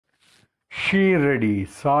ஷீரடி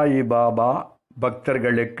சாய் பாபா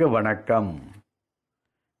பக்தர்களுக்கு வணக்கம்.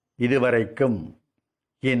 இதுவரைக்கும்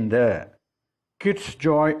இந்த கிட்ஸ்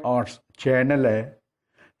ஜாய் ஆர்ட்ஸ் சேனலை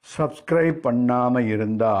சப்ஸ்கிரைப் பண்ணாமல்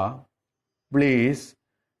இருந்தா ப்ளீஸ்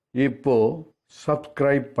இப்போ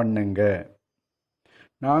சப்ஸ்கிரைப் பண்ணுங்க.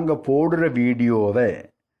 நாங்கள் போடுற வீடியோவை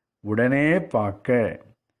உடனே பார்க்க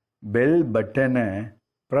பெல் பட்டனை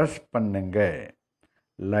ப்ரெஸ் பண்ணுங்க,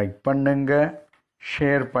 லைக் பண்ணுங்க,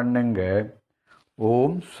 ஷேர் பண்ணுங்க.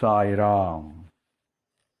 ஓம் சாய்ராம்.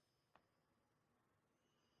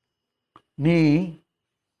 நீ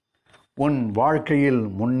உன் வாழ்க்கையில்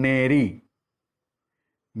முன்னேறி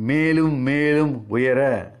மேலும் மேலும் உயர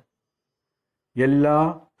எல்லா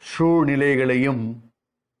சூழ்நிலைகளையும்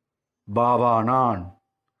பாபா நான்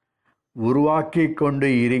உருவாக்கி கொண்டு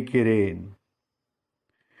இருக்கிறேன்.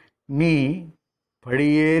 நீ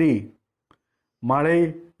படியேறி மலை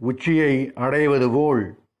உச்சியை அடைவது போல்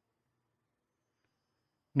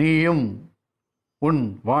நீயும் உன்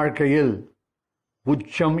வாழ்க்கையில்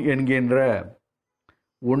உச்சம் என்கின்ற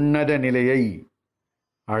உன்னத நிலையை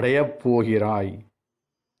அடையப் போகிறாய்.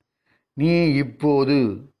 நீ இப்போது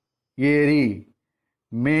ஏறி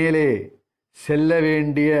மேலே செல்ல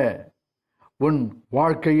வேண்டிய உன்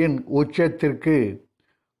வாழ்க்கையின் உச்சத்திற்கு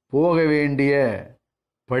போக வேண்டிய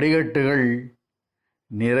படிக்கட்டுகள்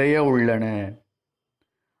நிறைய உள்ளன.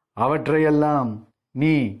 அவற்றையெல்லாம்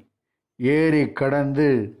நீ ஏறி கடந்து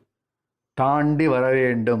தாண்டி வர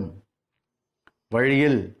வேண்டும்.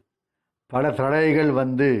 வழியில் பல தடைகள்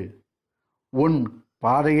வந்து உன்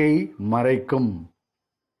பாதையை மறைக்கும்.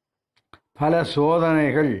 பல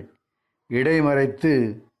சோதனைகள் இடைமறைத்து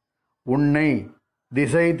உன்னை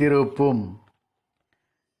திசை திருப்பும்.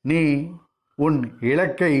 நீ உன்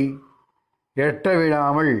இலக்கை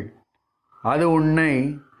எட்டவிடாமல் அது உன்னை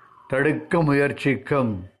தடுக்க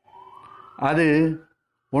முயற்சிக்கும். அது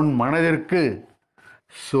உன் மனதிற்கு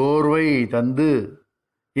சோர்வை தந்து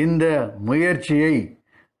இந்த முயற்சியை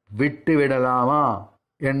விட்டுவிடலாமா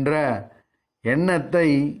என்ற எண்ணத்தை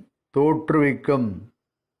தோற்றுவிக்கும்.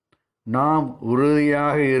 நாம்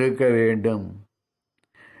உறுதியாக இருக்க வேண்டும்.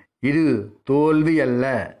 இது தோல்வி அல்ல,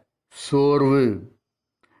 சோர்வு.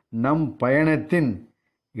 நம் பயணத்தின்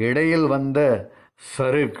இடையில் வந்த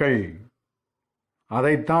சறுக்கள்.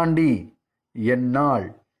 அதை தாண்டி என்னால்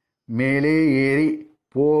மேலே ஏறி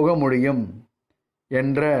போக முடியும்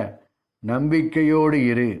என்ற நம்பிக்கையோடு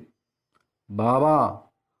இரு. பாபா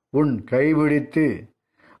உன் கைபிடித்து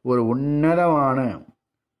ஒரு உன்னதமான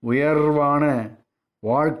உயர்வான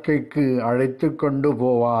வாழ்க்கைக்கு அழைத்து கொண்டு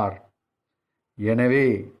போவார். எனவே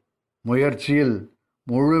முயற்சியில்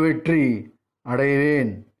முழு வெற்றி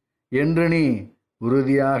அடைவேன் என்று நீ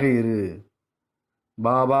உறுதியாக இரு.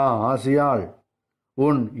 பாபா ஆசியால்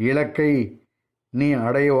உன் இலக்கை நீ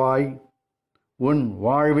அடைவாய். உன்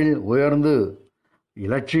வாழ்வில் உயர்ந்து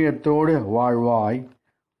இலட்சியத்தோடு வாழ்வாய்.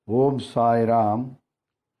 ஓம் சாய்ராம்.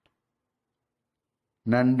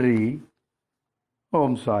 நன்றி.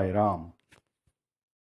 ஓம் சாய்ராம்.